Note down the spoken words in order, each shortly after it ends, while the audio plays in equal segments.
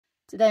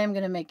Today I'm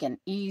going to make an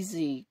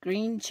easy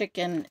green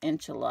chicken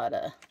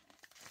enchilada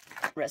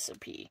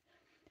recipe.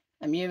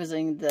 I'm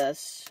using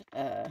this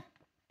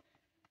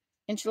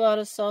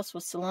enchilada sauce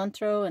with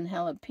cilantro and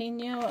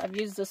jalapeno. I've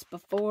used this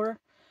before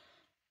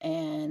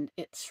and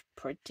it's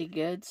pretty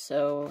good,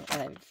 so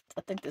I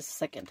think this is the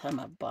second time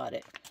I bought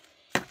it.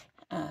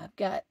 I've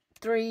got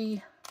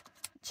 3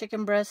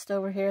 chicken breasts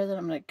over here that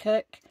I'm going to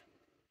cook,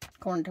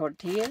 corn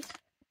tortillas,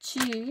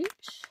 cheese,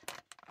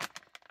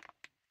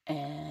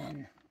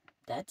 and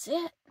that's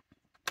it.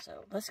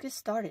 So let's get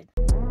started.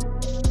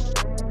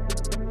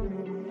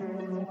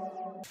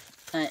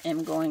 I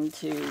am going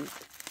to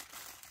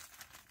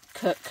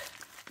cook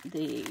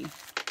the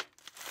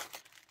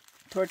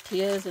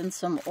tortillas in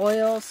some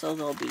oil so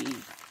they'll be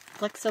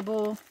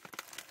flexible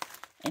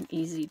and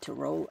easy to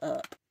roll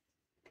up.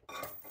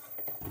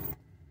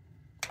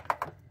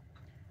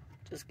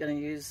 Just going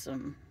to use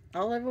some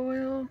olive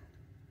oil.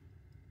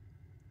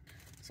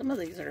 Some of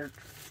these are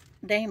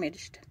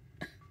damaged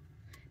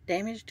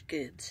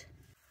goods.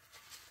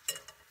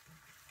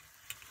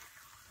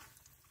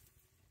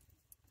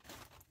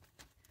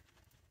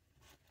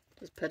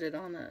 Just put it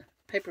on a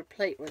paper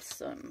plate with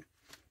some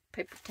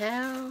paper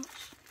towels.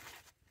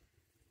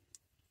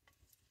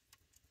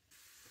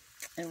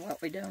 And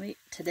what we don't eat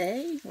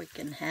today, we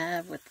can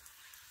have with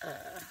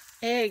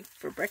egg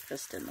for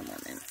breakfast in the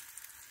morning.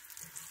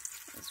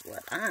 Is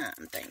what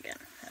I'm thinking.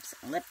 Have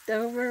some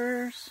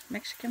leftovers,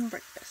 Mexican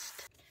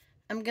breakfast.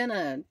 I'm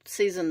gonna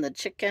season the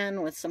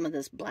chicken with some of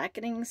this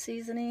blackening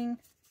seasoning.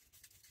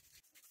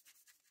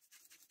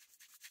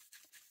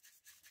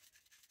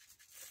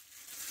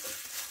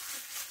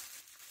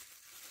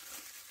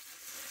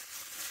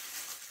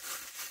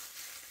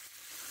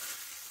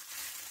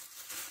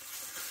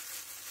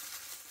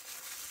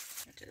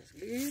 Which is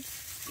good.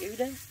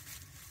 Gouda.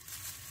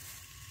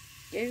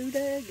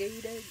 Gouda,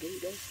 Gouda,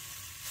 Gouda.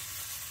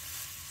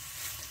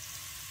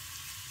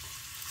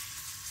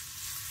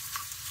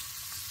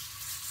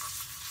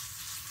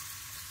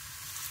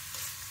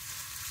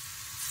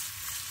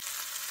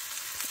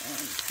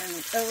 And turn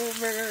it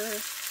over.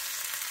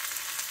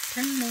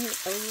 Turn it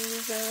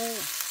over.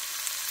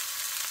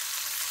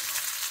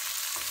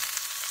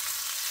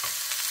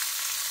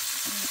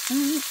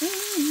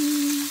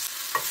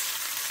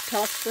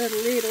 Toss it a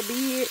little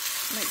bit.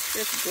 Make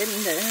sure it's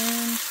getting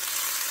done.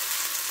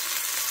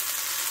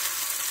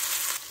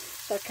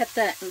 So I cut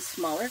that in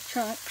smaller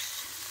chunks.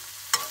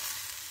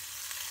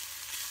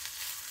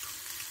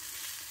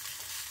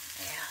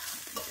 Yeah, I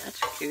think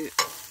that's cute.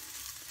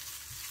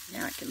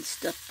 Now I can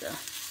stuff the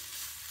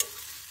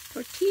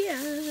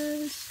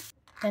tortillas.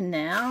 And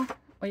now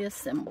we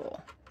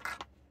assemble.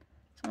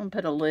 So I'm going to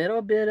put a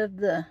little bit of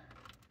the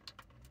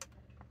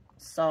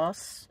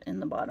sauce in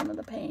the bottom of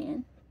the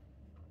pan.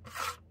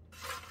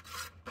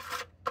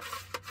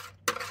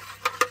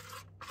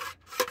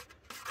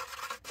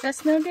 That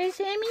smell good,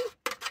 Sammy?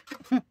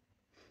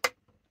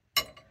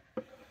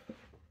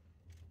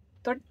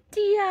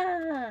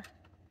 Tortilla.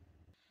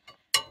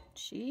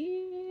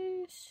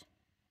 Cheese.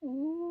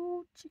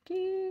 Ooh,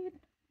 chicken.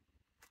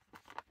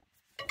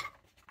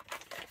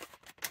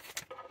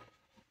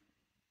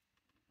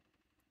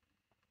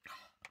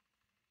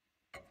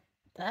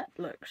 That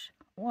looks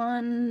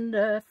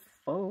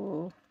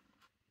wonderful.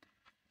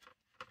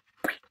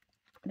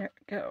 There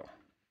we go.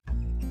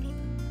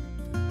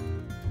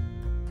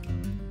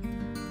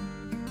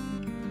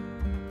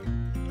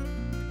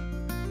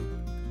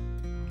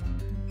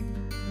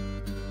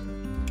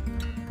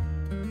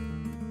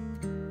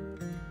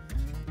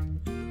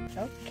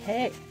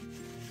 Okay.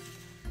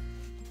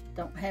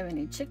 Don't have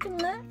any chicken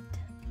left.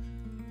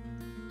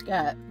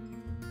 I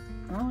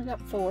only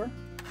got 4.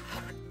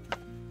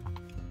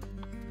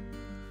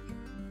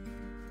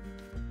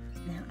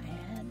 Now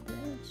add the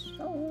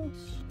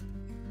sauce.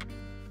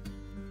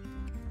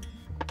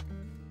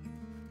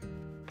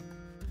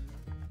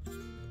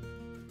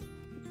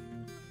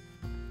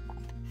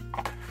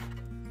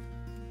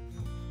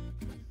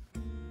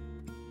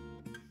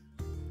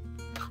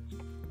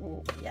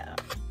 Oh yeah,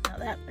 now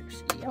that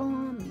looks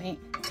yummy.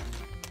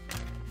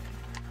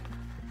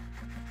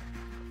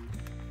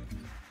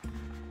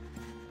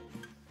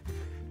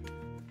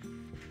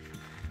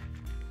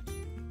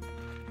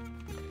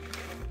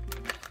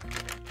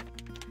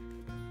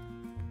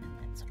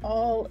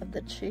 All of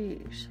the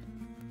cheese.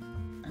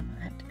 I'm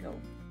gonna have to go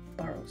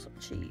borrow some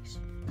cheese.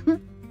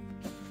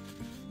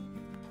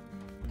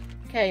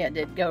 Okay, I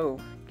did go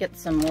get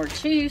some more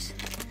cheese,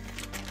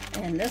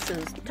 and this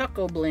is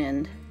taco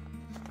blend.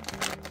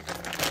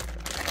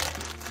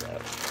 So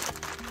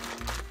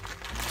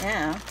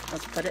now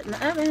let's put it in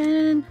the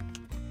oven.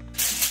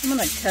 I'm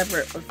gonna cover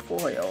it with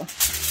foil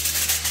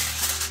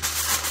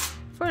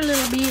for a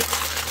little bit.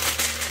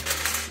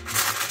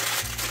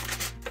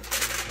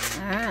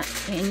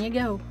 Alright, in you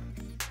go.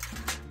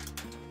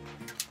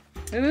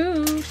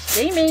 Ooh,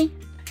 steamy.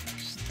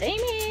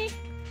 Steamy.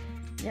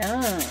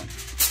 Yum.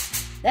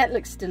 That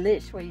looks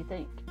delish. What do you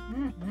think?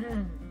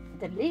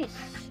 Delish.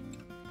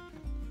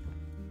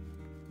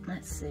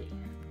 Let's see.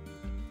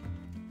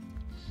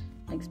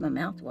 Makes my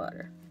mouth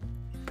water.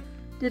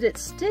 Did it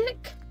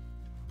stick?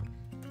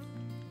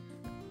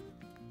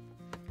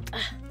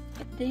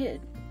 It did.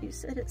 You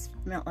said it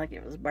smelled like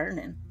it was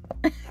burning.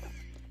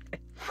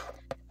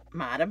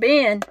 Might have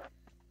been.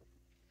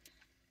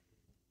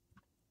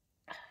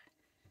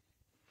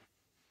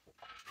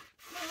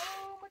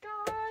 Oh my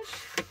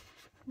gosh.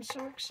 I'm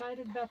so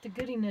excited about the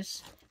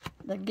goodiness.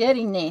 The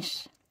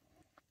goodiness.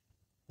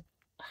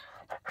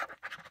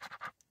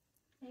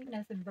 Ain't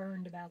nothing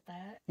burned about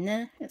that.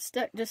 Nah, it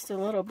stuck just a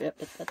little bit,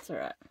 but that's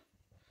alright.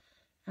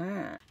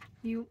 Alright.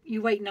 You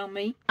waiting on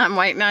me? I'm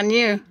waiting on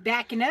you.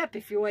 Backing up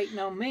if you're waiting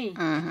on me.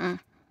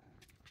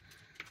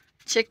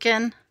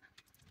 Chicken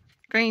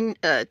green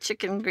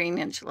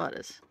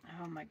enchiladas.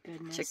 Oh my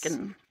goodness.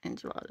 Chicken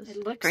enchiladas.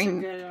 It looks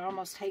green. so good. I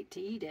almost hate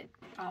to eat it.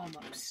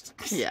 Almost.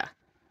 Yeah.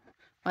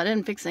 Well, I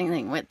didn't fix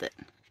anything with it.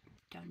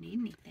 Don't need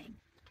anything.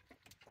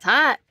 It's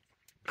hot.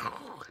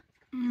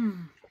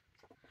 Mmm.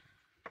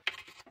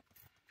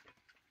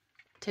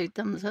 2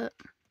 thumbs up.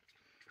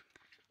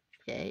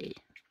 Yay.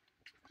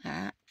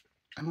 Alright.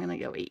 I'm gonna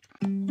go eat.